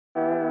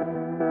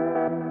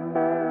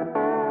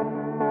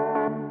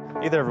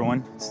Hey there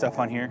everyone,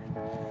 Stefan here.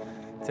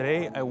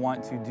 Today I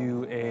want to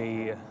do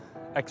a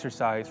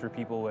exercise for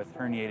people with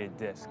herniated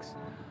discs.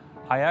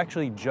 I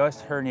actually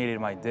just herniated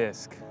my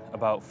disc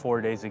about 4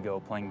 days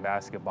ago playing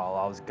basketball.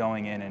 I was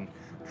going in and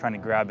trying to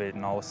grab it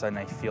and all of a sudden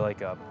I feel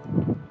like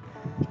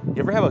you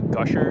ever have a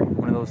gusher?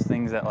 One of those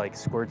things that like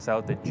squirts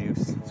out the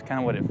juice. It's kind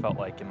of what it felt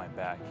like in my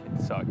back.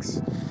 It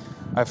sucks.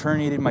 I've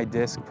herniated my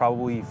disc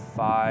probably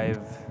 5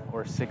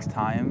 or 6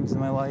 times in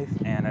my life,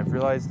 and I've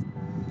realized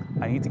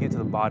I need to get to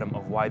the bottom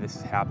of why this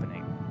is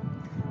happening.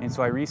 And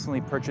so I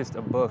recently purchased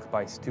a book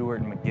by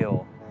Stuart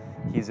McGill.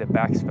 He's a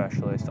back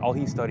specialist. All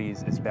he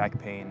studies is back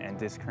pain and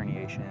disc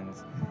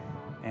herniations.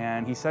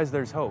 And he says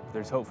there's hope.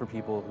 There's hope for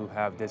people who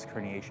have disc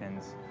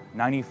herniations.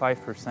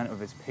 95%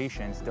 of his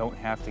patients don't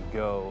have to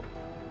go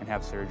and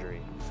have surgery.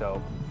 So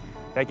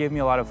that gave me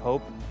a lot of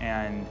hope.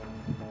 And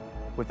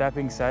with that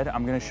being said,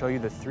 I'm going to show you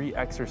the 3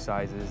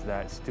 exercises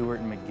that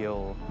Stuart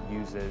McGill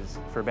uses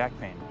for back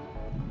pain.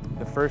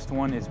 The first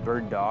one is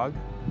bird dog,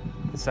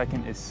 the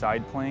second is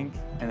side plank,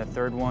 and the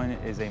third one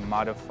is a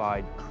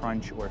modified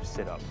crunch or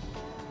sit-up.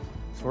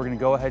 So we're going to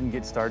go ahead and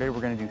get started.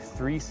 We're going to do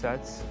 3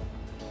 sets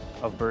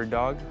of bird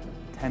dog,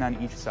 10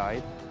 on each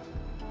side,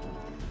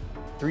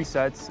 3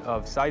 sets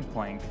of side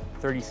plank,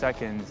 30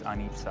 seconds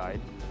on each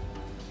side,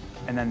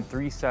 and then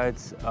 3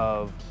 sets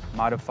of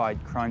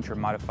modified crunch or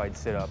modified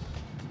sit-up,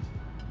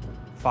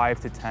 5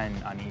 to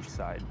 10 on each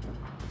side.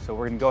 So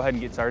we're going to go ahead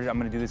and get started. I'm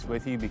going to do this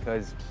with you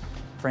because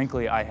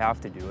frankly, I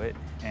have to do it,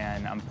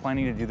 and I'm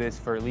planning to do this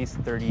for at least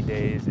 30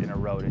 days in a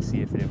row to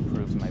see if it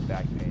improves my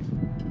back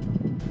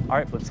pain. All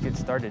right, let's get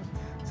started.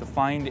 So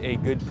find a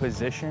good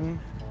position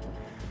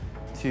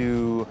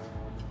to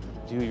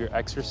do your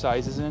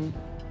exercises in.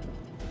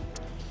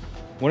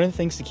 One of the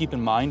things to keep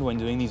in mind when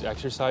doing these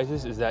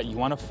exercises is that you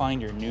want to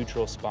find your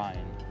neutral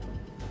spine.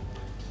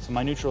 So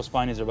my neutral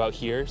spine is about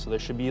here, so there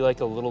should be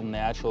like a little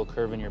natural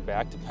curve in your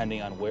back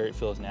depending on where it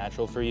feels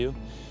natural for you.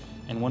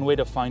 And one way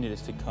to find it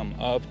is to come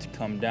up, to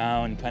come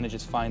down, and kind of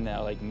just find that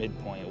like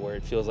midpoint where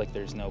it feels like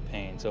there's no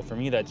pain. So for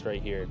me, that's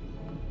right here.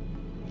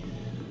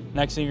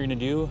 Next thing you're gonna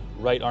do,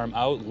 right arm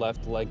out,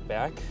 left leg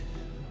back.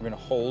 We're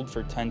gonna hold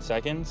for 10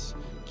 seconds.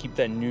 Keep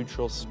that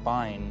neutral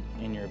spine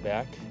in your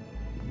back.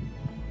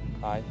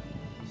 5,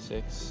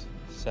 6,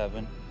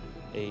 7,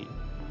 8,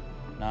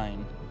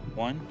 9,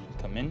 1.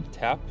 Come in,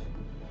 tap.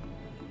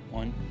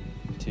 1,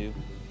 2,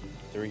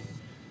 3,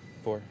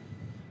 4,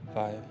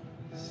 5,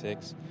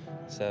 6,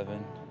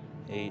 7,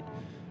 8,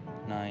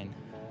 9,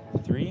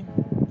 3.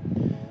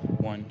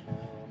 1,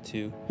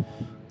 2,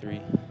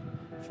 3,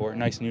 4.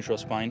 Nice neutral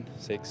spine.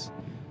 6,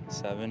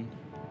 7,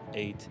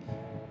 8,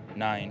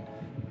 9,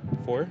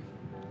 4.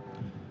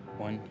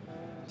 1,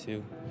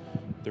 2,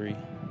 3,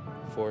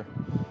 4,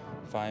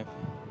 5,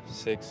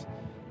 6,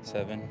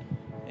 7,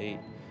 8,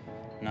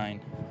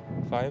 9,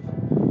 5.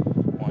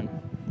 1,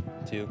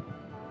 2,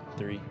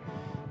 3,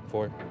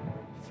 4,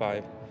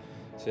 5,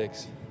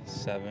 6,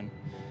 7,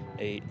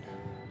 8,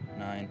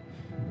 9,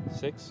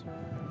 6.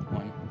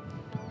 1,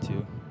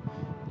 2,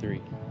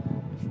 3,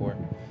 4,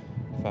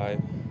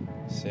 5,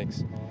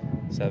 6,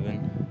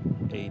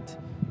 7, 8,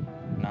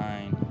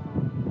 9,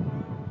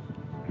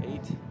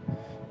 8.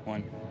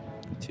 1,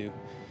 2,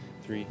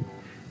 3,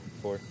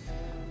 4,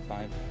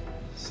 5,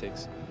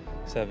 6,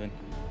 7,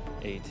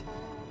 8,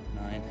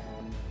 9,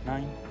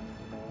 9.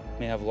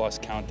 May have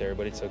lost count there,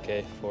 but it's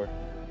okay. 4,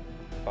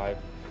 5,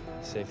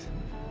 6,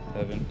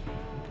 7,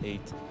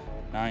 8,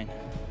 9,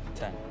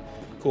 10.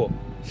 Cool.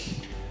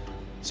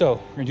 So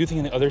we're gonna do the thing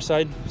on the other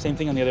side. Same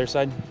thing on the other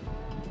side.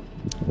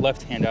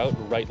 Left hand out,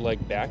 right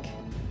leg back.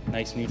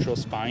 Nice neutral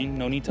spine.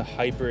 No need to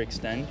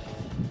hyperextend.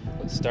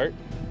 Let's start.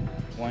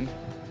 1,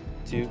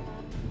 2,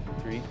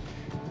 3,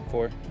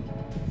 4,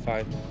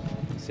 5,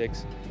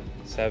 6,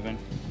 7,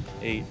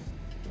 8,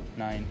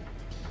 9.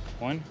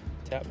 1.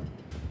 Tap.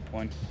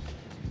 1,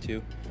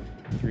 2,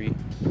 3,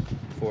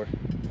 4,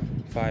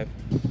 5,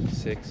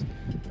 6,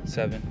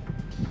 7,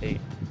 8,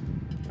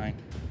 9.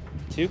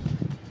 2.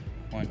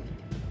 1,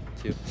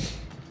 2,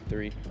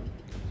 3,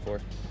 4,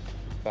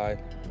 5,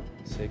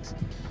 6,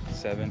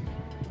 7,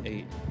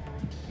 8,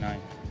 9.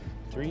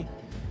 3.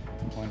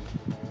 1,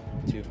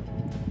 2,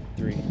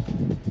 3,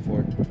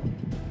 4,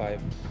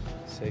 5,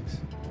 6,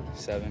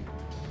 7,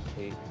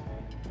 8,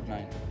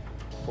 9.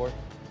 4.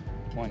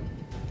 1,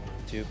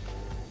 2,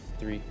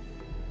 3,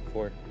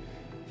 4,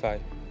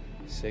 5,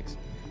 6,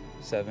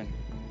 7,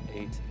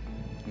 8,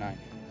 9.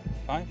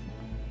 5.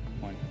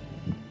 1,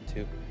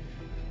 2,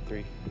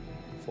 3,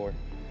 4,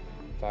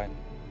 5,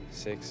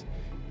 6,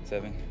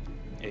 7,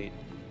 8,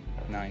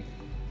 9.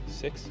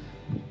 6.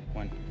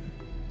 1,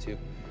 2,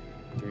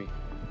 3,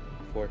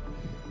 4,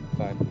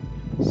 5,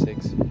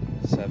 6,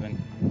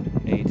 7,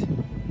 8,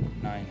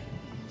 9.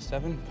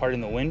 7.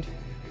 Pardon the wind.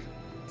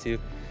 2,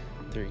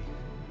 3,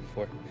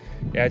 4.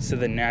 It adds to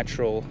the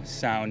natural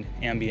sound,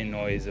 ambient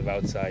noise of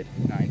outside.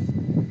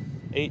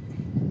 9, 8.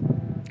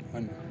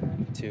 1,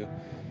 2,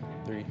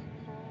 3,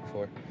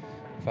 4,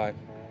 5,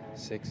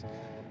 6,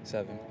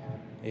 7,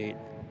 8,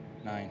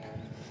 9.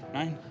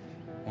 9.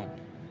 1,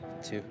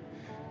 2,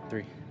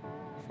 3,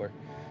 4,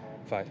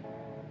 5,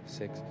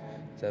 6,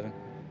 7,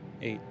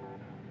 8,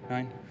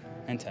 9,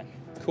 and 10.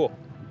 Cool.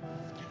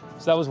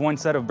 So that was one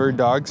set of bird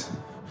dogs.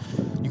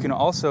 You can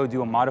also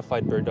do a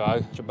modified bird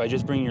dog by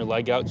just bringing your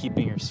leg out,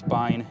 keeping your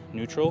spine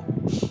neutral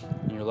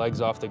and your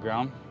legs off the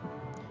ground.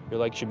 Your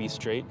legs should be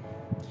straight.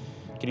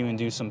 You can even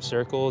do some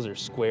circles or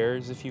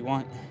squares if you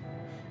want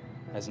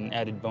as an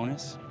added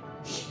bonus.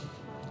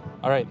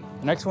 All right,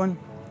 the next one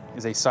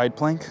is a side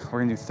plank.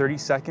 We're gonna do 30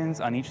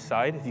 seconds on each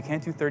side. If you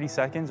can't do 30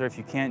 seconds or if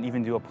you can't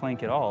even do a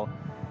plank at all,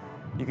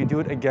 you can do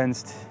it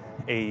against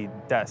a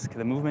desk.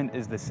 The movement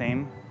is the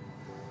same.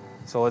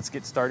 So let's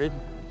get started.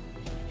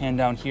 Hand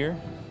down here.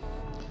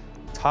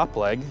 Top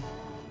leg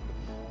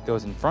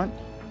goes in front,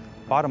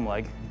 bottom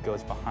leg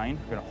goes behind.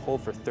 We're gonna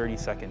hold for 30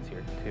 seconds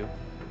here. 2,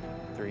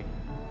 3,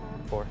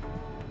 4,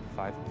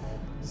 5,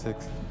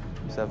 6,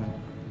 7,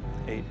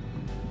 8,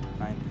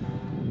 9,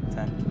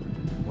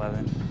 10,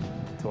 11,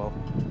 12,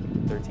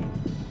 13,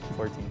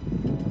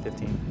 14,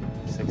 15,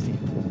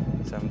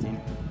 16, 17,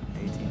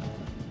 18,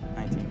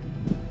 19,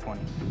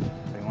 20,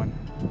 21,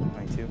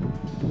 22,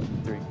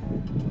 23,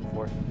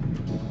 4,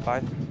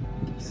 5,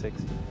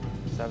 6,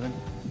 7,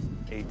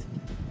 8,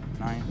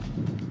 9,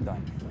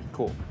 done.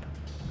 Cool.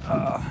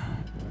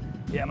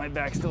 Yeah, my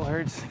back still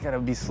hurts. Gotta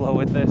be slow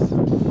with this.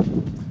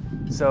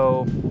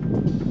 So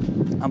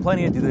I'm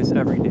planning to do this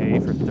every day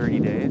for 30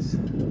 days.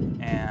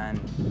 And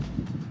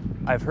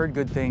I've heard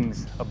good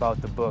things about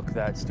the book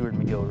that Stuart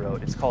McGill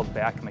wrote. It's called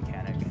Back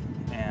Mechanic.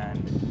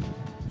 And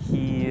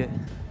he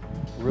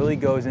really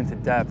goes into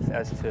depth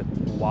as to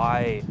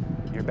why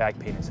your back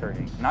pain is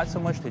hurting. Not so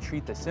much to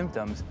treat the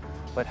symptoms,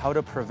 but how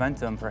to prevent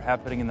them from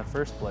happening in the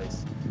first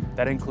place.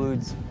 That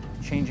includes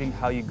changing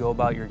how you go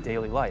about your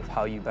daily life,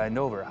 how you bend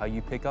over, how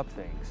you pick up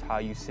things, how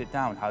you sit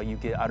down, how you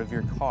get out of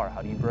your car,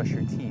 how do you brush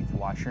your teeth,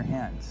 wash your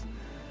hands.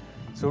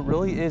 So it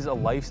really is a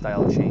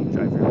lifestyle change,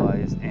 I've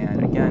realized,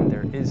 and again,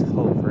 there is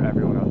hope for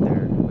everyone out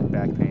there with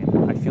back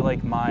pain. I feel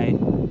like my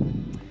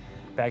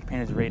back pain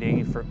is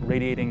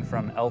radiating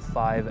from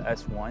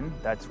L5-S1.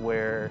 That's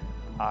where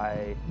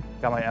I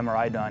got my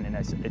MRI done, and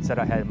it said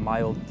I had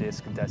mild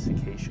disc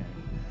desiccation.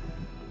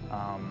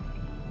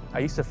 I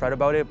used to fret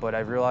about it, but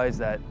I've realized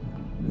that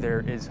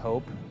there is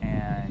hope,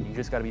 and you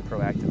just got to be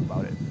proactive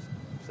about it.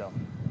 So,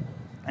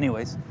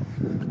 anyways,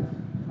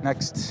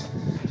 next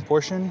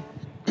portion.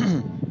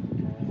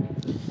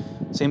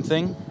 Same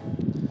thing.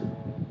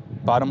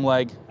 Bottom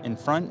leg in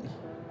front,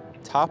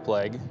 top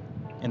leg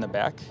in the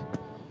back.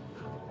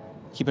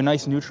 Keep a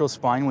nice neutral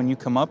spine when you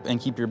come up,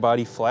 and keep your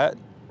body flat.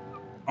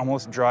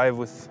 Almost drive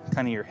with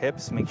kind of your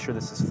hips. Make sure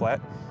this is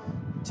flat.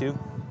 2,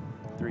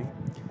 3,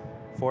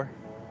 4,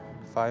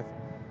 5,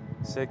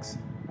 6,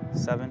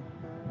 7,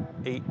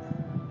 8,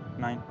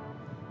 9,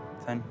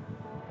 10,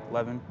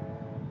 11,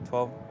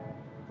 12,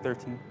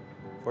 13,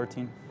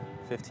 14,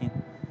 15,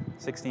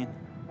 16,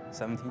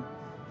 17,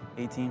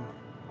 18,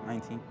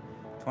 19,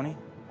 20,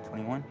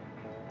 21,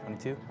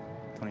 22,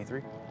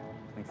 23,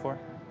 24,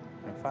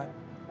 25,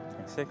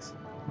 26,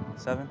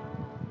 7,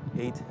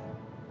 8,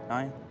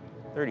 9,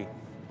 30.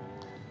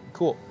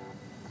 Cool.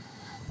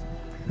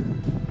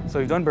 So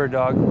we've done bird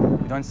dog,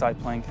 we've done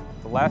side plank.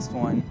 The last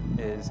one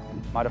is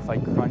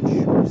modified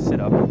crunch or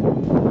sit-up.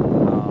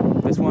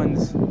 This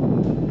one's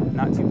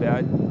not too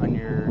bad on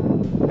your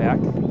back.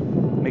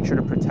 Make sure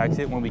to protect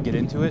it when we get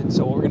into it.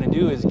 So what we're gonna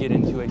do is get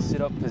into a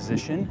sit-up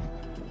position,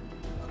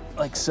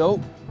 like so.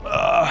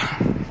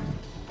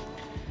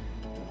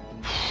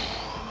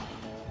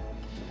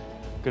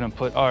 Gonna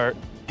put our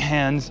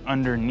hands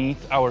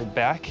underneath our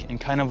back and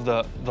kind of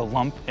the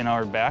lump in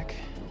our back.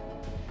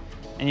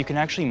 And you can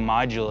actually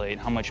modulate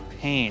how much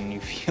pain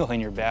you feel in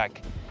your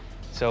back.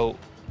 So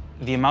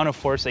the amount of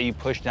force that you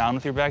push down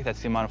with your back,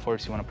 that's the amount of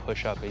force you want to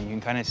push up. And you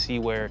can kind of see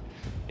where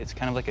it's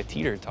kind of like a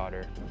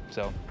teeter-totter.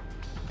 So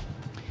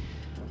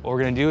what we're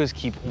gonna do is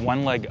keep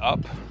one leg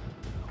up,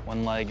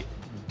 one leg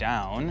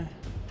down.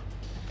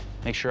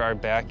 Make sure our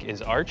back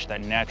is arched,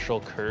 that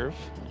natural curve,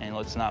 and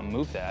let's not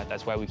move that.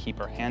 That's why we keep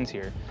our hands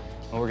here.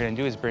 What we're gonna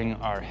do is bring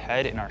our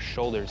head and our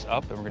shoulders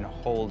up, and we're gonna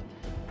hold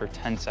for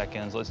 10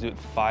 seconds. Let's do it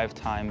 5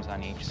 times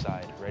on each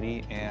side.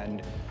 Ready?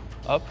 And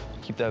up.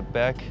 Keep that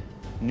back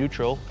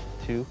neutral.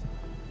 2,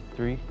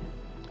 3,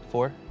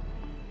 4,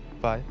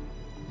 5,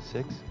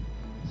 6,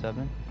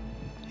 7,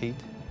 8,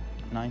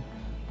 9,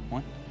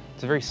 1.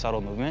 It's a very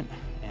subtle movement.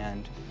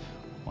 And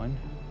 1,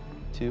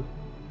 2,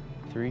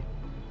 3,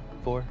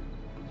 4,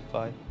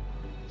 5,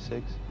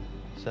 6,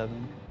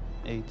 7,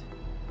 8,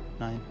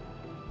 9.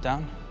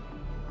 Down.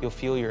 You'll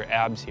feel your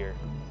abs here.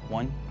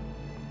 1,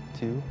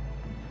 2,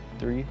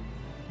 3,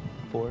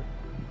 4,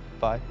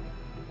 5.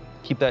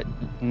 Keep that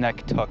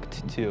neck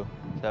tucked too.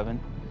 7,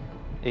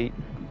 8,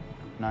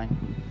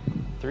 9,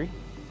 3.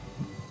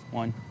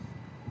 1,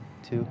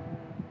 2,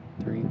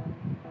 3,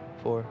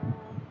 4,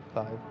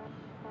 5,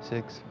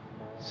 6,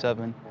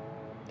 7,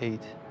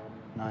 8,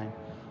 9,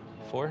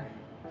 4.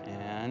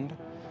 And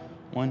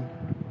 1,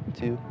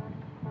 2,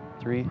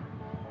 3,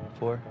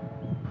 4,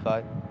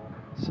 5,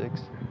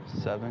 6,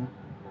 7,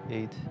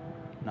 8,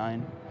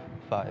 9,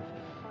 5.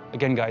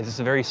 Again, guys, this is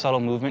a very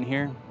subtle movement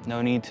here.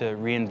 No need to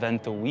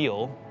reinvent the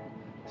wheel.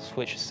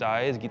 Switch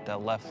sides, get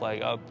that left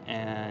leg up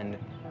and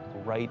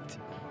right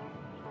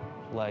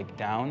leg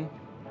down.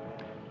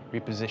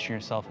 Reposition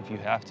yourself if you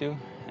have to.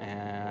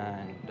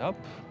 And up.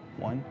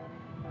 1,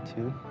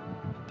 2,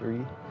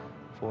 3,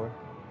 4,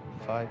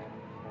 5,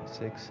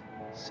 6,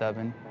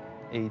 7,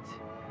 8,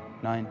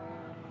 9.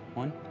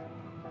 1,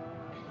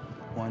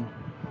 1,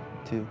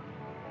 2,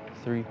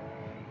 3,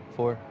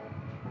 4,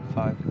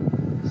 5,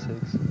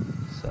 6,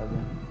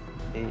 7,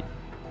 8,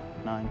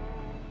 9,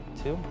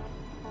 2.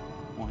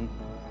 1,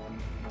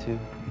 2,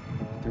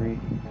 3,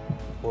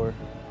 4,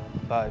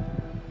 5,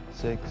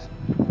 6,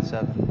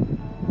 7,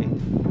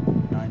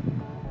 8,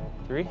 9,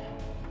 3.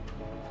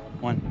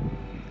 1,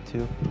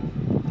 2,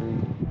 3,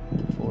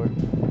 4,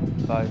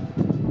 5,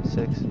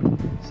 6,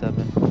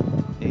 7,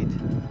 8,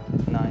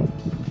 9,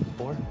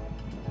 4.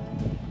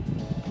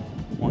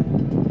 1,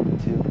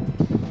 2,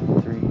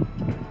 3,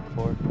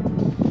 4,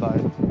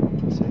 5,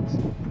 6,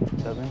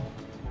 7,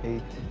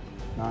 8,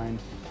 9,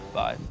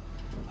 5.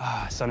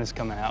 Ah, sun is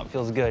coming out,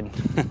 feels good.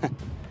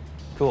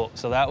 Cool,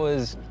 so that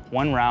was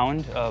one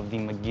round of the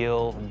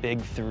McGill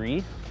Big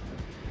 3.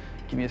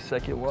 Give me a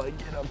second while I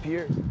get up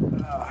here.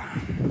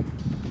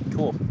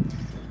 Cool,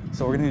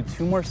 so we're gonna do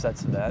 2 more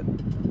sets of that.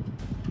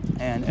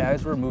 And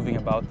as we're moving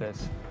about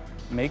this,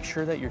 make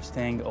sure that you're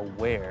staying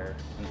aware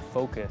and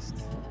focused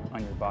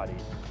on your body.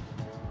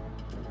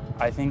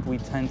 I think we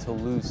tend to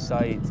lose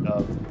sight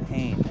of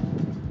pain,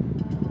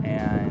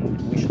 and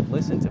we should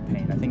listen to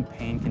pain. I think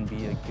pain can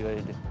be a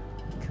good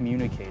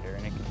communicator,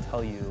 and it can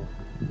tell you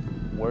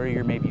where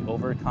you're maybe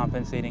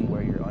overcompensating,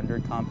 where you're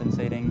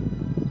undercompensating,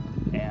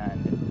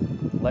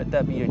 and let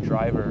that be a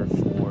driver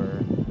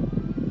for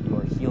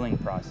your healing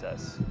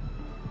process.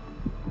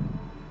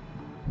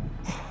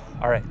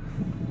 All right,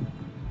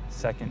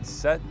 second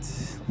set.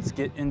 Let's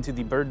get into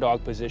the bird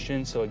dog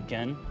position. So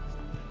again,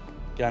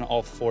 get on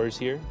all 4s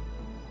here.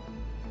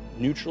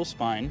 Neutral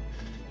spine.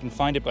 You can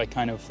find it by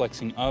kind of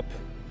flexing up,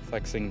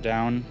 flexing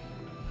down.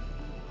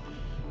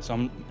 So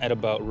I'm at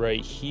about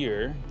right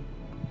here.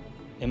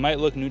 It might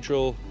look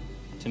neutral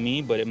to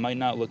me, but it might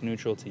not look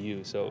neutral to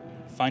you. So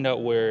find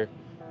out where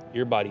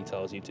your body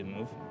tells you to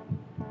move.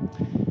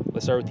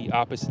 Let's start with the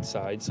opposite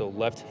side. So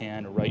left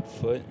hand, right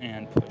foot,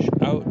 and push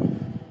out.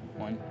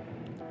 1,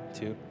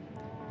 2,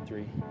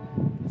 3,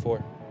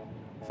 4,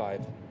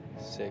 5,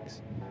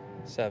 6,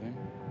 7,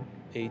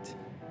 8,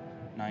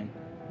 9.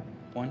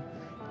 1,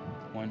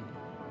 1,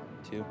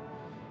 2,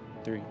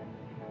 3,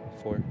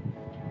 4,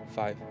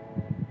 5,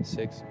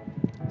 6,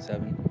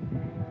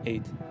 7,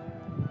 8,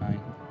 9,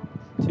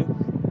 2,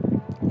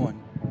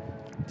 1,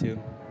 2,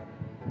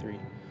 3,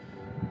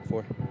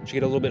 4. Should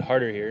get a little bit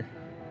harder here.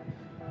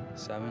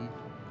 7,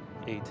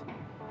 8,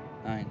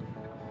 9,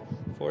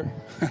 4.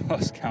 I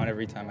lost count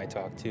every time I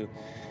talk. 2,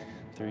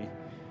 3,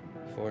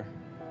 4,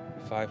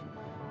 5,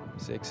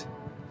 6,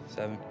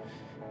 7,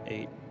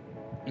 8,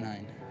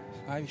 9.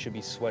 5. You should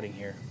be sweating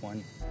here.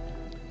 1,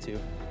 2,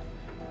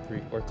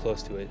 3, or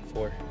close to it.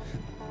 4,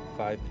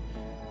 5,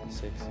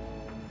 6,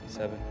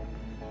 7,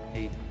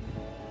 8,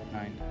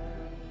 9,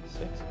 6.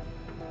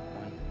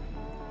 1,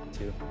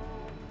 2,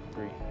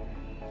 3,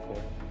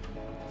 4,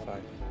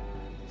 5,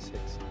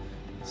 6,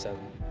 7,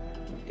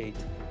 8,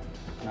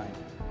 9,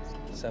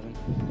 7.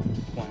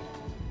 1,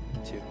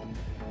 2,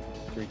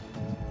 3,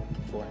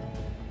 4,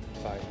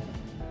 5,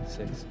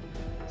 6,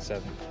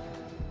 7,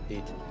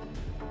 8,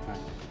 9.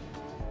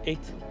 8.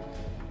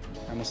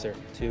 Almost there.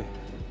 2,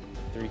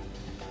 3,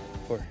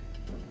 4,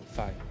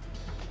 5,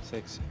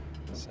 6,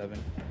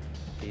 7,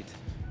 8,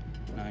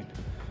 9.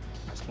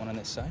 Last one on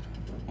this side.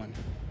 1,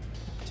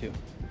 2,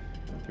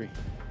 3,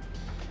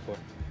 4,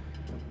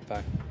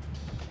 5,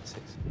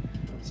 6,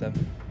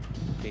 7,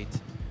 8,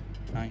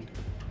 9, 10.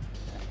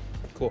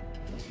 Cool.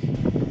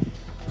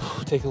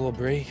 Take a little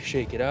break,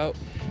 shake it out.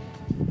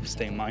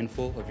 Stay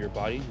mindful of your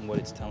body and what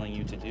it's telling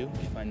you to do.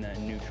 Find that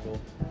neutral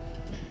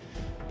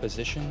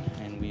position,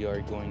 and we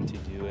are going to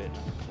do it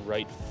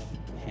right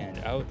hand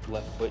out,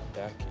 left foot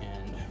back,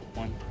 and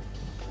 1,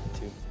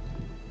 2,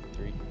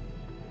 3,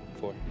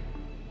 4,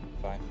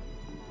 5,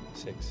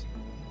 6,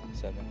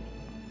 7,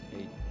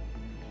 8,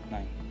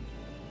 9.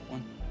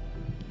 1,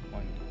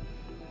 1,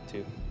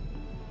 2,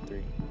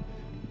 3,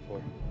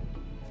 4,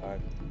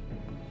 5,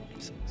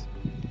 6,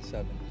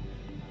 7,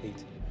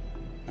 8,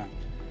 9.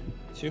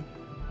 2,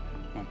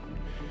 1,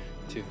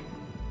 2,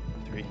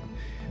 3,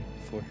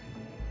 4,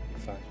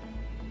 5,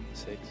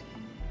 6,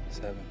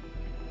 7,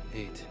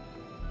 8,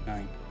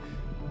 9,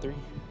 3,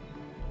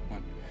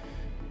 1,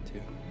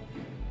 2,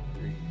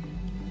 3,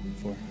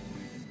 4,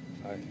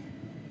 5,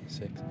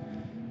 6,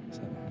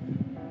 7,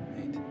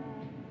 8, 9,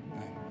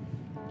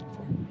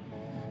 4,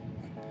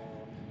 1,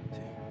 2,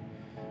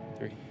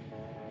 3,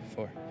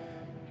 4,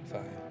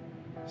 5,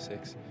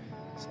 6,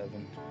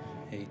 7,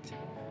 8,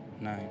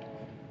 9,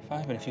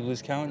 5. And if you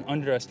lose count,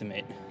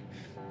 underestimate.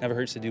 Never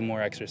hurts to do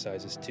more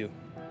exercises. 2,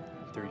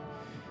 3,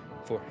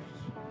 4,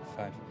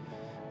 5,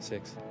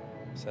 6,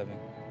 7,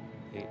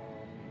 8,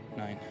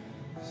 9,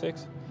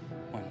 6.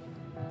 1,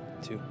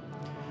 2,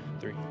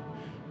 3,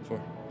 4,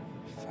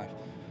 5,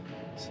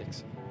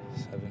 6,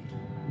 7,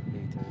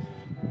 8,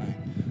 9,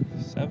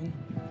 7.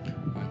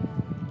 1,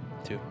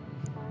 2,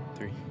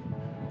 3,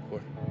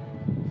 4,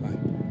 5,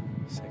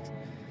 6,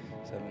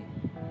 7,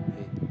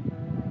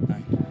 8,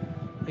 9,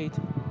 8.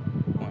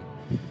 1,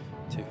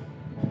 2,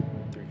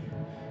 3,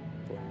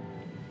 4,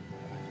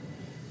 5,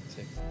 6,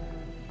 7,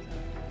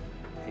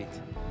 8,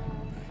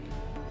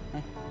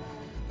 9.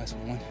 Last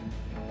one. 1,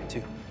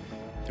 2,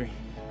 3,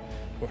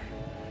 4,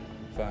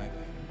 5,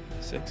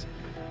 6,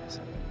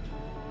 7,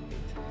 8,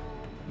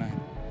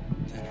 9,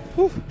 10.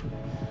 Whew.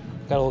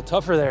 Got a little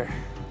tougher there.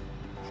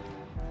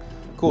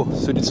 Cool,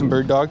 so we did some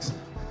bird dogs.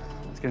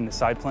 Let's get into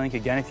side plank.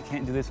 Again, if you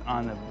can't do this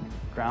on the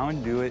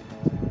ground, do it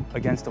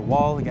against a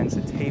wall, against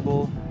a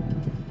table.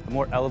 The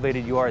more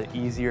elevated you are, the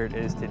easier it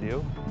is to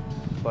do.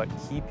 But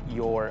keep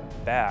your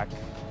back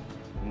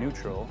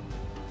neutral,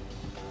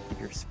 keep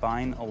your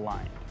spine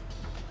aligned.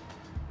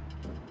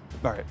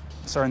 All right,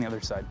 start on the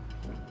other side.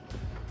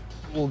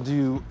 We'll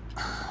do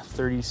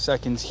 30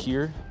 seconds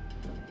here.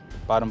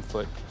 Bottom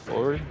foot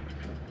forward,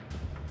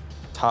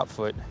 top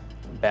foot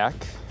back.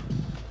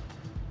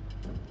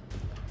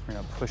 We're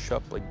gonna push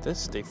up like this,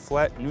 stay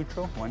flat,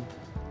 neutral. 1,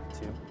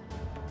 2,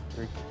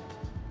 3,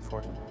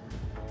 4,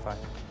 5,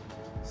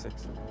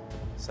 6,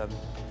 7,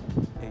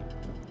 8,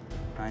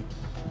 9,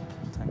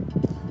 10,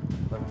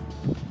 11,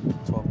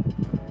 12,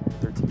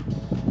 13,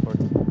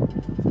 14,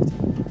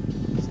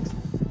 15, 16,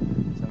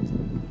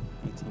 17,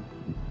 18,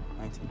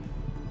 19,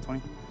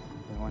 20,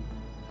 21,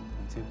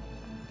 22,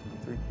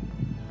 23,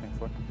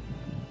 24,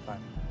 5,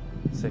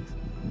 6,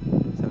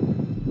 7,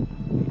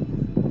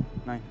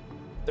 8, 9,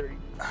 30.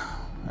 All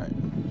right.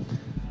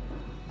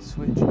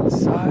 Switch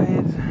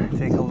sides.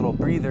 Take a little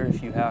breather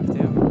if you have to.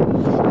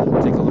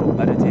 Take a little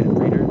meditative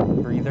breather.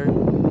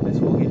 This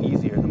will get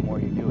easier the more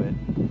you do it.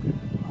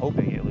 I'm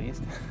hoping, at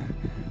least.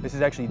 This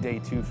is actually day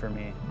 2 for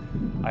me.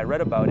 I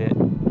read about it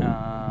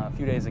a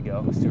few days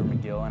ago, Stuart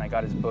McGill, and I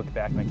got his book,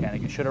 Back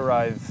Mechanic. It should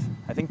arrive,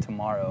 I think,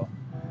 tomorrow.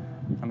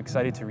 I'm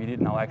excited to read it,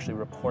 and I'll actually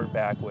report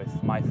back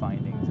with my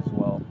findings as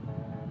well.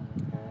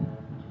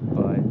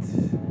 But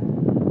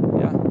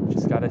yeah,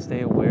 just gotta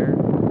stay aware,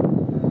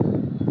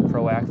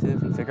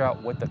 proactive, and figure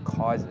out what the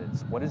cause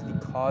is. What is the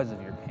cause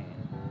of your pain?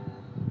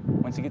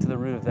 Once you get to the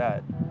root of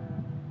that,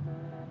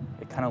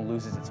 it kind of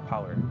loses its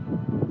power.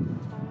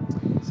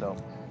 So,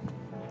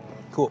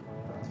 cool.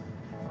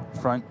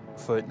 Front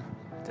foot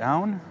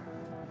down,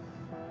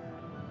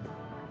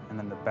 and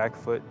then the back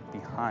foot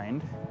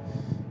behind,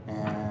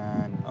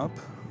 and up.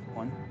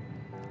 1,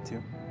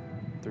 2,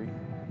 3,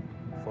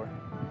 4,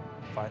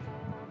 5,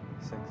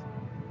 6,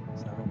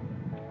 7,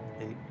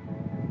 8,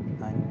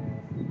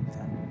 9,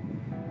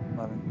 10,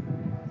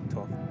 11,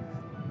 12,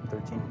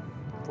 13,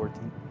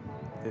 14,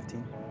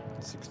 15,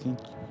 16,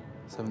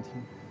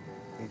 17,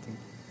 18,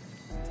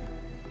 19,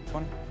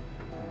 20,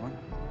 21,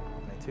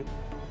 22,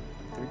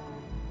 23,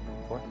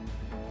 4,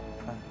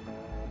 5,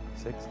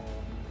 6,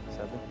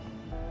 7,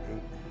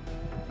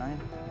 8, 9,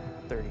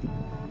 30.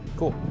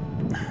 Cool.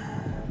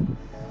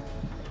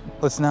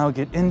 Let's now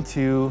get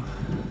into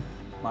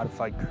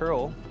modified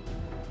curl.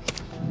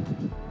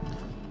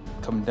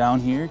 Come down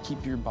here,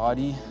 keep your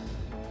body,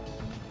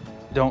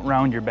 don't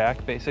round your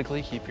back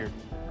basically, keep your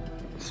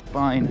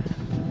spine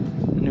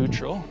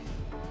neutral.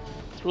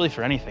 It's really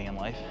for anything in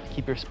life.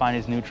 Keep your spine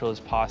as neutral as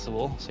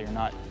possible so you're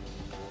not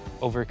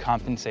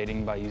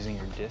overcompensating by using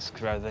your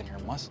discs rather than your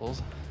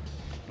muscles.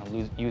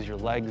 Use your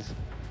legs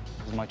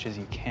as much as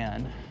you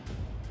can.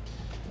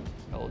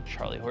 Got a little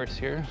Charlie horse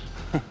here.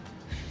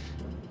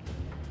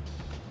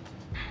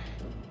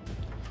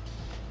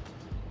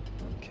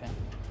 Okay.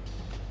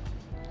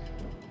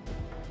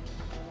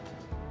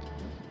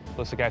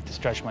 Looks like I have to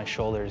stretch my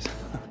shoulders.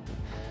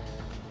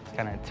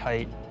 Kind of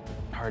tight,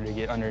 hard to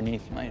get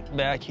underneath my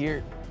back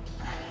here.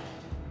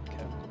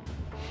 Okay.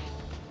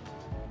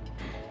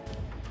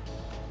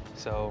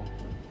 So,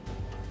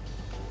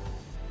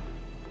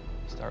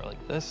 start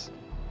like this.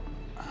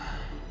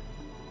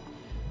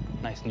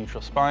 Nice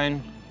neutral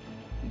spine.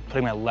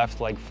 Putting my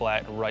left leg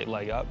flat, right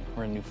leg up.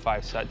 We're gonna do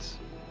 5 sets,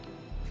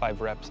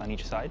 5 reps on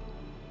each side.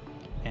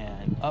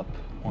 And up,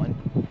 1,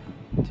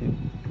 2,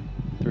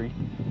 3,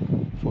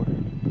 4,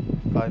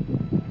 5,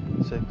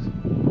 6,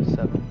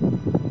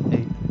 7,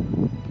 8,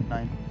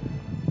 9,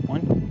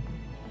 1,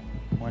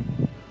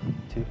 1,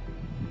 2,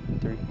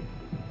 3,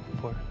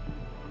 4,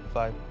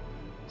 5,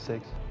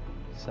 6,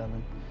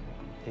 7,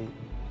 8,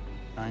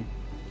 9,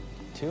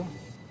 2,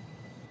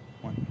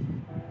 1,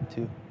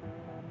 2,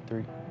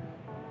 3,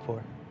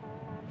 4,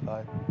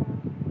 5,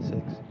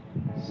 6,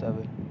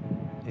 7,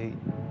 8,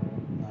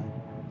 9,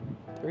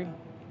 3.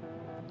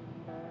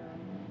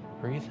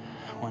 Breathe.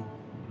 1,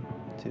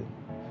 2,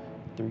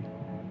 3,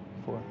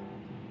 4,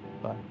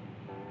 5,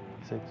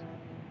 6,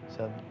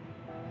 7,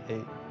 8,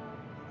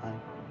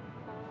 9,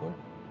 4.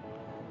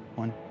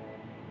 1,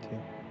 2,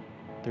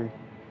 3,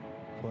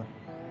 4,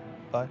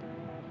 5,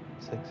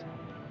 6,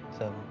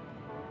 7,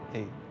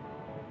 8,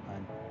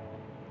 9.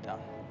 Down.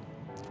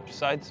 Switch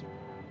sides.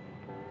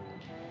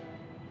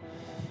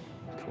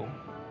 Cool.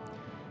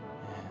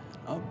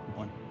 And up.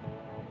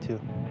 2,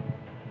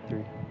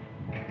 3,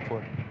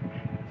 4,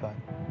 5,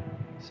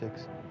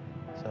 6,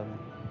 7,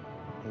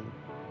 8,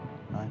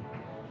 9,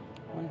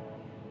 1,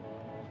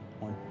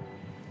 1,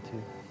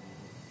 2,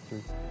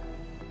 3,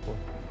 4,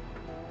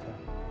 5,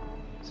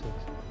 6,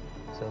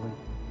 7,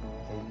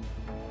 8,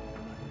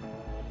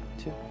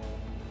 2,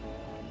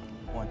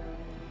 1,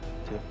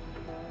 2,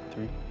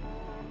 3,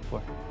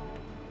 4,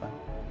 5,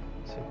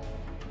 6,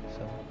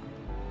 7,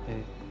 8,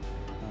 9,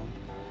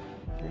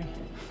 3.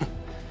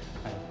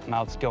 My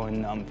mouth's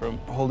going numb from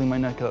holding my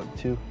neck up.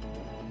 2,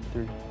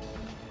 3,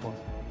 4,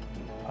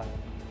 5,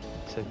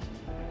 6,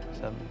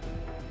 7,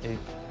 8,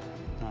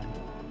 9,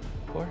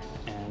 4.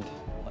 And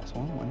last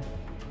one. 1,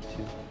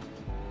 2,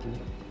 3,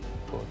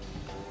 4,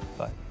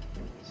 5,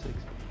 6,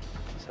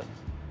 7,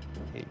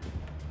 8,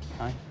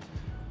 9.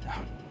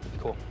 Down.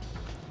 Cool.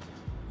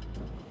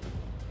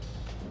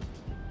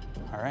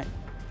 All right.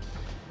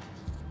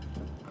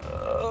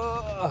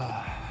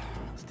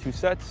 That's 2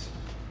 sets.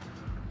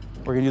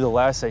 We're gonna do the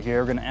last set here.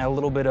 We're gonna add a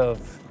little bit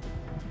of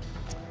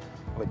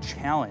a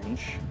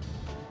challenge.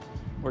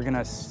 We're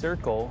gonna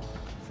circle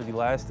for the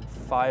last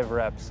 5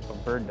 reps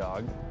of bird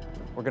dog.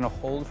 We're gonna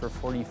hold for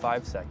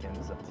 45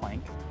 seconds, a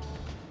plank.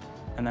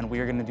 And then we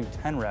are gonna do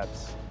 10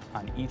 reps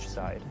on each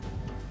side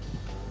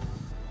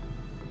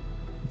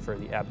for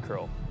the ab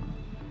curl.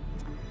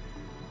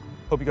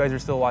 Hope you guys are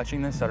still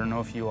watching this. I don't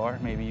know if you are,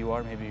 maybe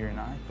you're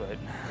not, but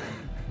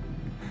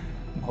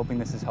I'm hoping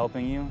this is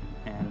helping you,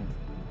 and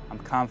I'm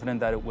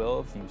confident that it will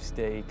if you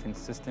stay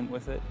consistent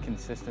with it.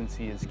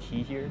 Consistency is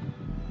key here.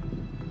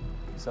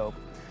 So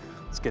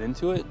let's get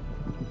into it.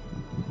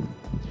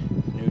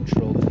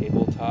 Neutral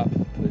tabletop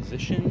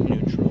position,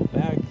 neutral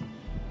back.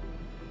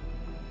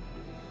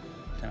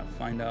 Kind of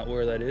find out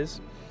where that is.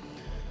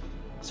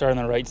 Start on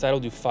the right side, we'll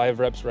do 5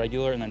 reps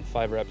regular and then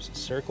 5 reps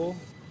circle.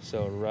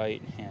 So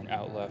right hand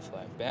out, left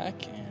leg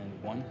back,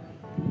 and 1,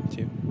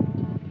 2,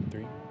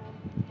 3,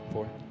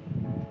 4,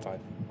 5,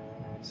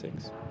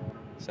 6,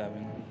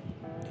 7,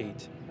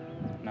 8,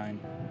 9,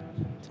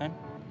 10.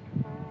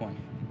 1,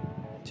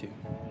 2,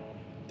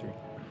 3.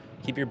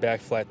 Keep your back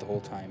flat the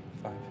whole time.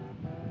 5,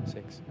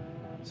 6,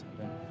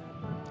 7, 8,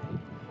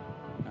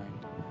 9,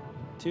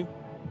 2.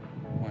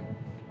 1,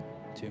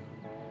 2,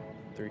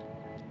 3,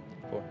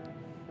 4,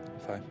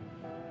 5,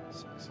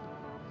 6,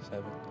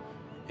 7,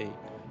 8, 9,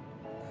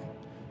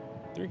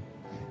 3.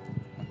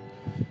 1,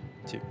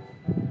 2,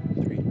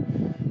 3,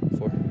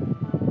 4, 5,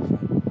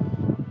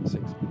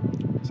 6,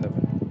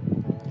 7,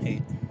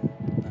 8,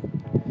 9,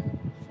 4.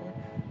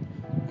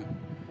 1,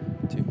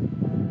 2,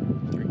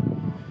 3,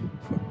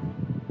 4,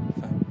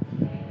 5,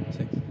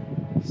 6,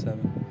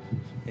 7,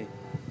 8,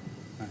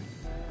 9,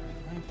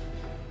 5.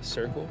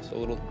 Circle, so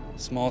little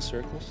small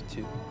circles.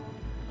 2,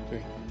 3,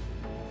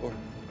 4,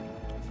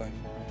 5,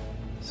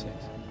 6,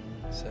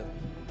 7,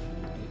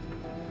 8,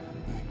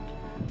 9.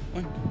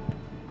 1. 1,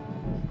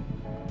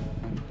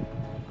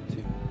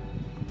 2,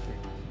 3,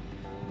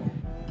 4,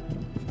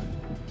 5,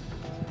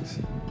 6,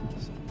 7,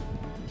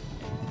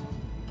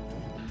 8, 9,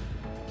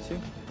 2.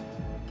 1,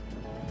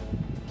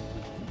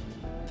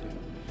 2,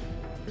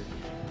 3,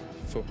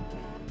 4,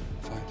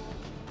 5,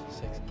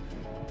 6,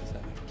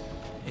 7,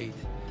 8, 9.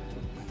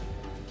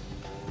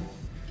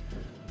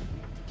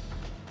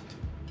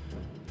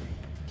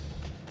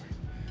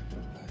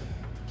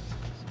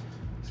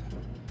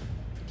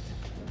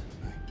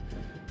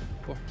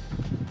 4.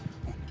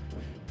 1,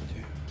 2,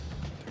 3,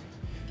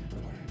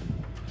 4,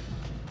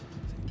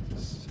 6,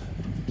 7,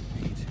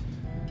 8,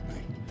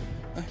 9,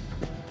 5.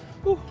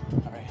 Whew.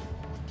 All right,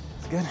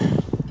 that's good.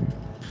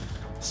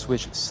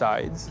 Switch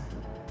sides.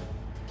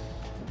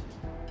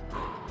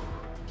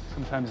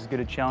 Sometimes it's good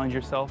to challenge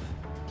yourself,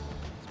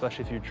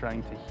 especially if you're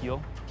trying to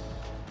heal.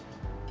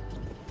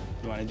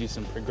 You want to do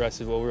some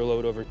progressive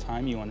overload over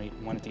time. You want it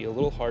to get a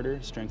little harder,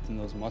 strengthen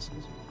those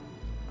muscles.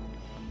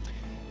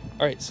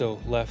 All right, so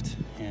left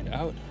hand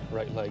out,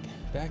 right leg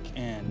back,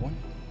 and 1,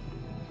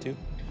 2,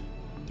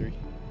 3,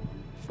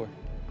 4,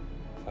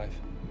 5,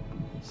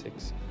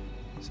 6,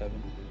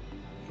 7,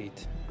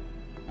 8,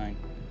 9,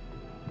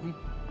 1,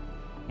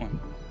 1,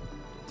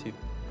 2,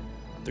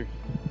 3,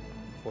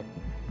 4,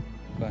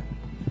 5,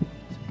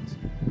 6,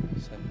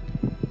 7,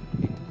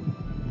 8,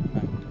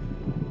 9,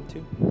 2,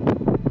 1,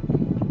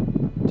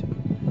 2,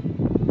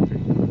 3,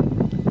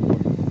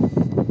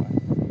 4, 5,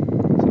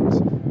 6,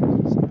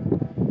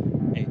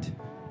 7, 8,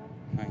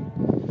 9,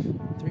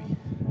 3,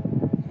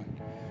 1,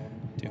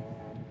 2,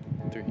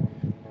 3,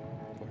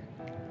 4,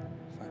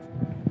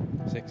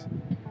 5, 6,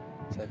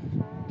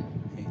 7,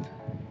 8,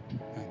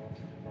 9,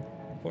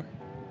 4,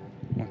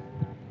 1,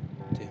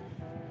 2,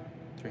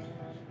 3,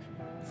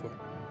 4,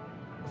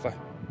 5,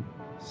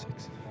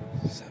 6,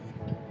 7,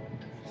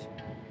 8,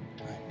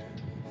 9,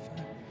 5.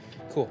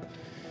 Cool.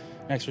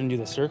 Next we're gonna do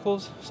the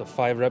circles. So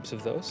 5 reps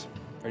of those.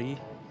 Ready?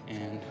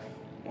 And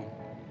 1,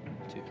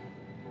 2,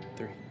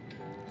 3,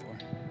 4,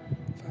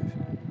 5,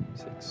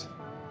 6,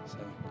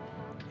 7,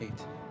 8,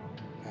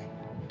 9.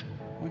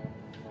 1,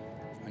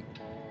 1,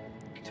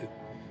 2,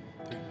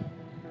 3,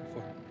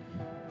 4,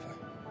 5,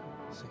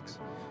 6,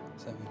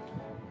 7,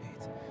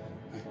 8,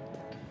 9.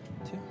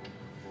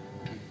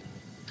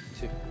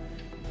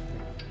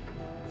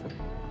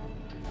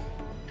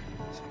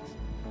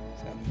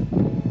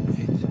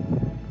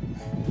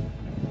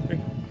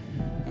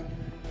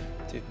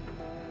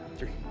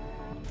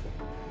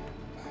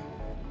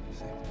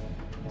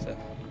 6, 7,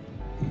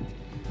 8,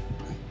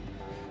 9,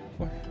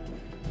 4, 1,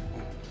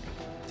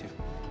 2,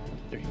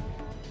 3,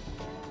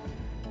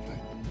 5,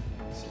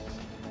 6,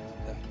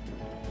 7,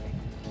 8,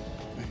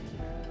 9,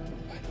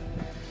 5.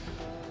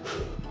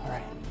 All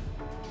right.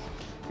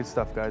 Good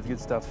stuff, guys, good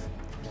stuff.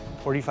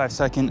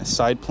 45-second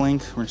side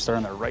plank. We're gonna start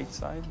on the right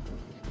side.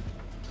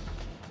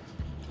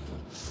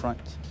 Front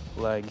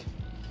leg,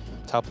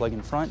 top leg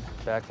in front,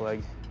 back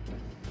leg,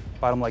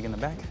 bottom leg in the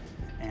back,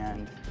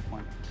 and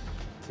 1,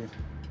 2,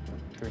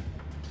 3,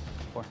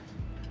 4,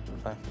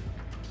 5,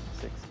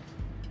 6,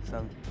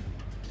 7,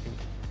 8,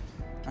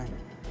 9,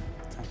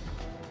 10,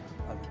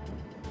 11,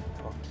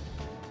 12,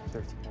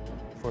 13,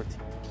 14,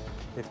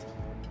 15,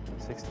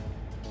 16,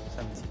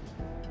 17,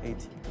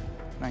 18,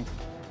 19,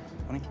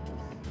 20,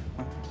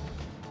 1,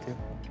 2,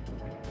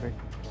 3,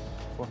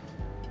 4,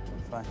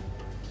 5,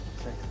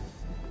 6,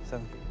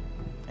 7,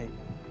 8,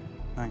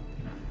 9,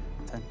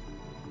 10,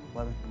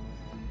 11,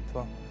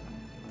 12,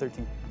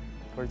 13,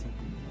 14,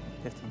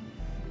 15,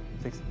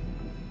 16,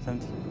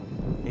 17,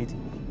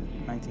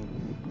 18, 19,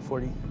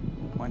 40,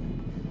 1,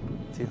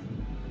 2,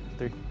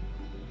 3,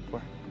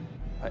 4,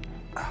 5.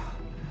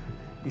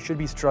 You should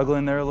be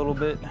struggling there a little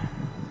bit.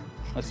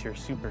 Unless you're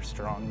super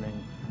strong,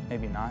 then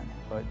maybe not.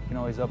 But you can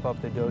always up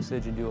the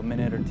dosage and do a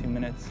minute or 2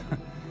 minutes.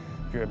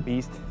 If you're a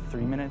beast,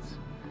 3 minutes.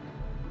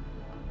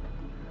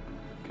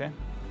 Okay.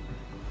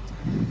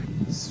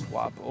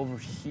 Swap over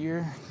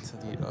here to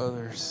the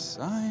other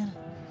side.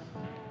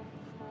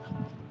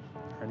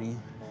 Ready?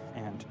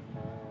 And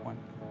 1,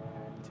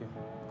 2,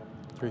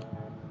 3,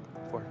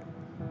 4,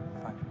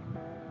 5,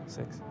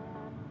 6,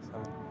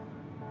 7,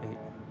 8, 9,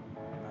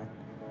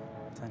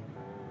 10,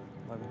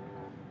 11,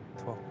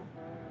 12,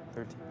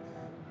 13,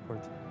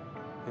 14,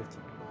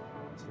 15,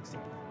 16,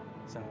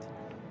 17,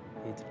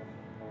 18,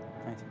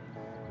 19,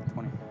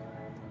 20,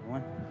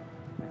 21,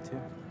 22,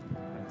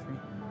 23,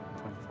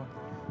 24,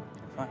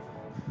 25,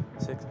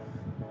 6,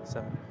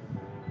 7,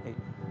 8,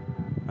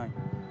 9,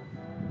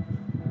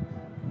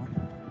 1,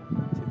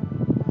 2,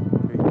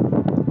 3,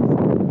 4,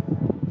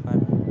 5,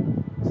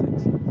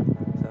 6, 7,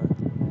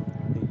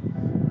 8,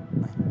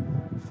 9,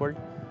 40,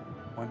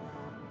 1,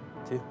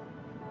 2,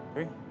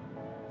 3,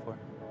 4,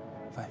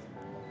 5.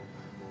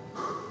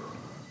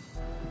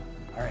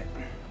 All right.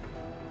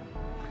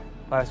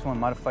 Last one,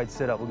 modified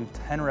sit-up. We'll do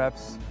 10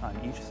 reps on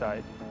each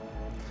side.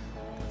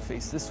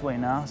 Face this way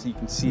now so you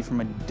can see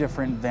from a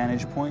different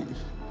vantage point.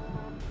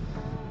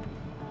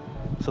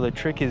 So the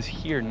trick is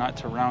here not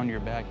to round your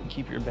back and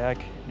keep your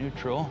back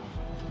neutral,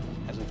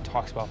 as we've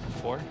talked about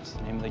before. It's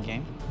the name of the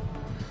game.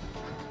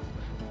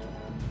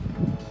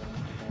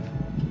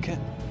 Okay.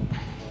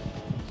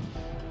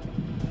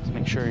 Just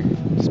make sure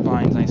your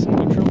spine's nice and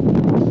neutral.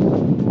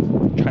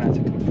 Try not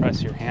to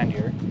compress your hand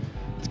here.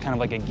 It's kind of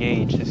like a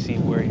gauge to see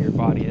where your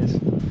body is.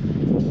 And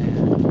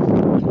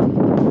 1,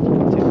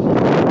 2,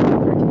 3, 4,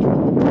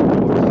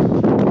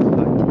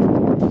 5,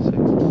 6,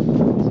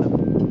 7.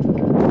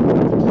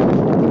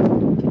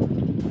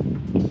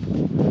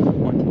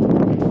 1,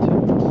 2,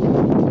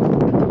 4,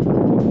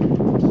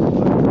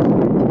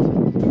 5,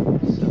 6,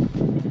 7,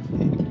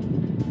 8,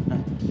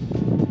 9,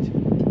 2,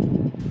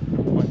 1,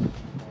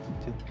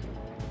 2,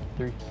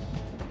 3,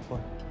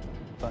 4,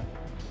 5,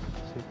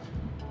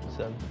 6,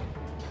 7,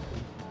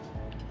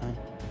 9,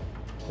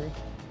 3,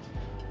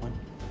 1,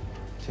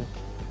 2,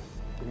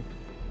 3,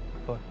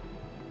 4,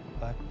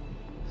 5,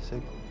 6,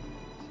 7,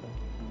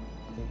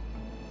 8,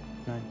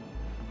 9,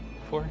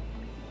 4,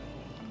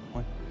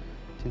 1,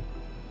 2,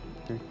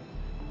 3,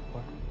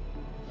 4,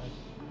 5,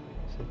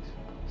 6,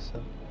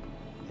 7,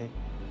 8,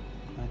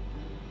 9,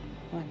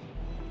 9,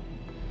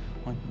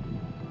 1,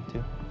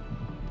 2,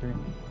 3,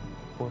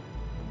 4,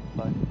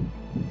 5,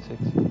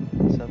 6,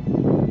 7,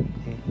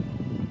 8,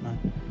 9,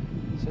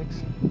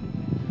 6,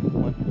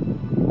 1,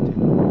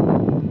 2,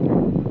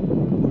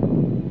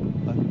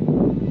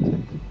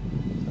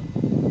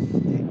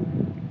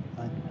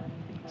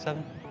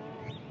 7,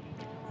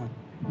 1,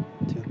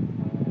 2,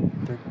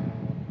 3,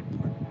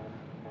 4,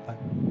 5,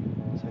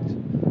 6,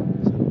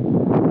 7,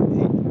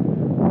 8,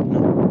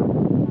 9,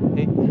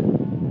 8,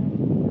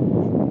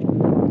 1,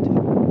 2,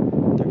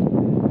 3, 4,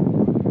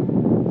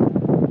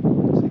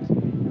 5, 6,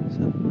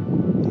 7,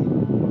 8,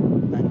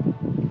 9, 9,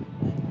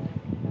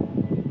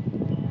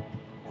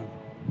 1,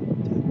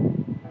 2,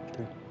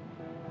 3,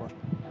 4,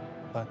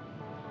 5,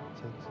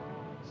 6,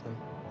 7,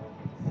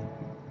 8,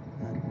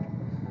 9,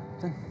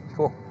 10.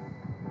 Cool.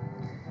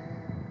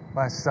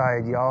 Last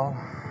side, y'all.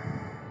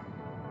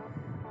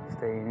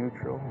 Stay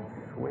neutral and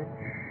switch.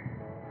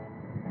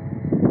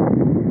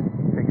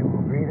 Take a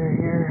little breather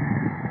here.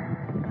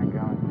 Gonna go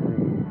in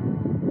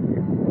 3,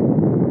 2,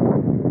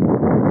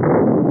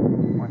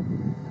 1,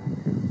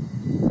 2.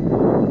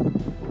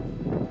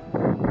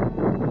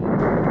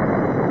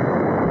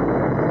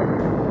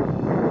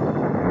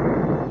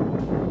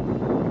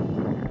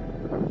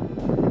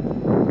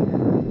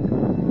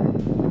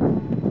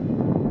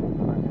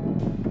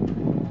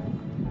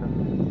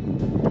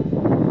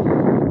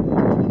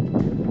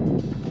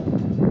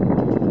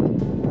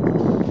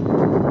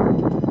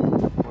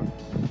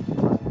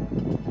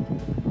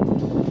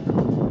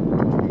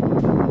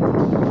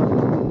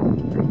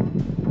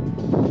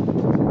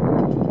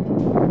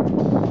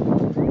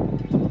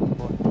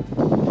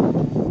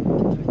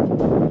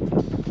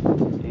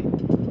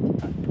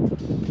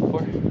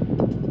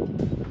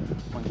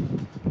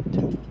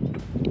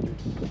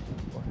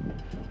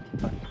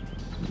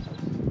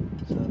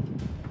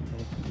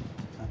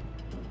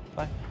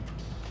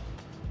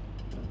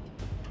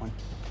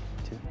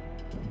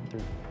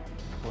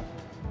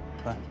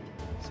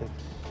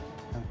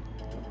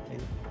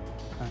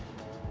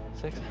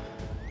 6.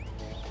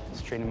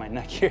 Straighten my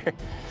neck here.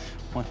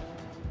 1,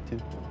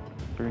 2,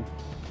 3,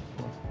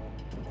 4,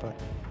 5,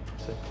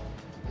 6,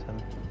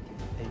 7,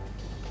 8,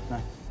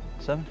 9,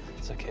 7.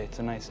 It's okay, it's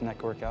a nice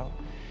neck workout.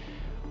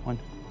 1,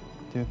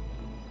 2,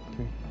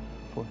 3,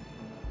 4,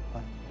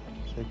 5,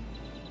 6,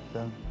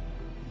 7,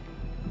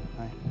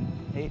 9,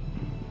 8.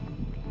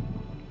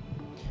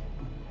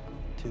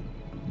 2,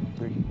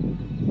 3,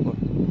 4,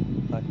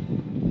 5, 6,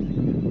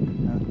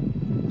 7,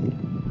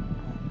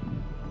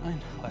 8,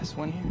 9. Last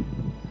one here.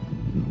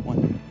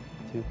 1,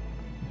 2,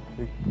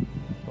 3,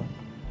 4,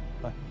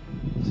 5,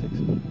 6,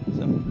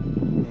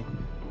 7,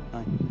 8,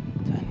 9,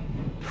 10.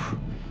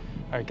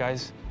 All right,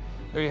 guys,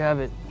 there you have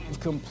it. We've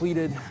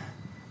completed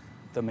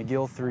the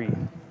McGill 3.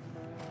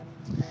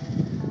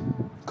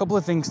 A couple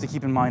of things to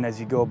keep in mind as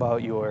you go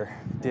about your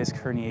disc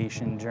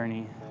herniation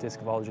journey,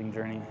 disc bulging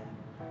journey.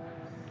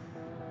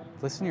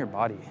 Listen to your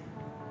body.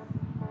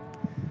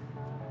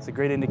 It's a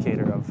great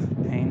indicator of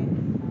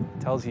pain.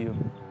 It tells you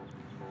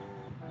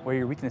where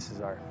your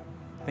weaknesses are.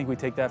 I think we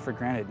take that for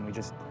granted and we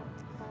just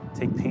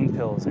take pain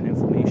pills and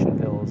inflammation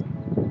pills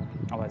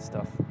and all that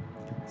stuff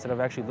instead of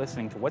actually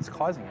listening to what's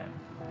causing it.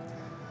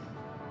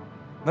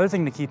 Another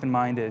thing to keep in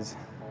mind is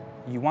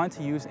you want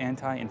to use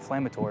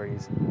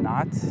anti-inflammatories,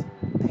 not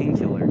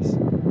painkillers.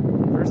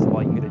 First of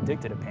all, you can get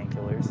addicted to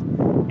painkillers.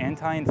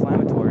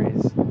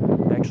 Anti-inflammatories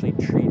actually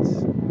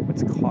treats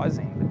what's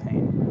causing the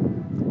pain.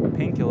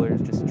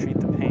 Painkillers just treat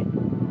the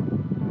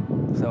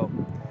pain. So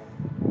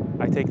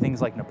I take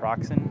things like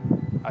naproxen,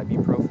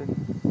 ibuprofen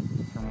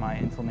for my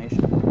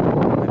inflammation in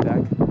my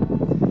back.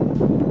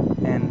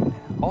 And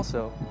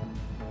also,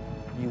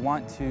 you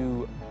want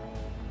to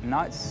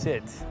not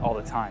sit all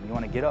the time. You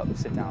want to get up,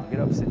 sit down, get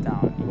up, sit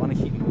down. You want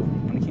to keep moving.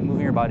 You want to keep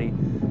moving your body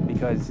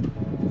because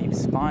the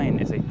spine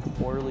is a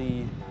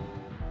poorly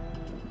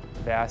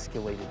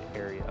vasculated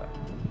area.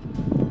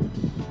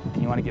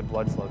 And you want to get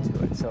blood flow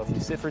to it. So if you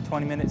sit for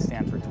 20 minutes,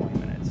 stand for 20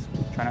 minutes.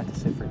 Try not to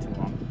sit for too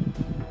long.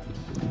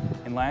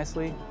 And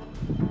lastly,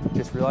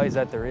 just realize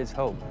that there is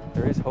hope.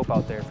 There is hope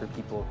out there for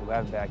people who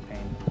have back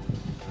pain.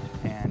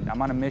 And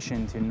I'm on a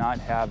mission to not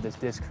have this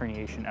disc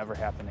herniation ever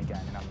happen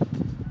again. And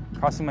I'm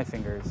crossing my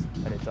fingers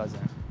that it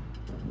doesn't.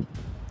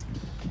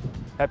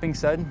 That being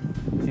said,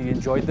 if you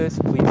enjoyed this,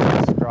 please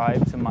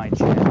subscribe to my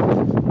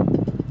channel.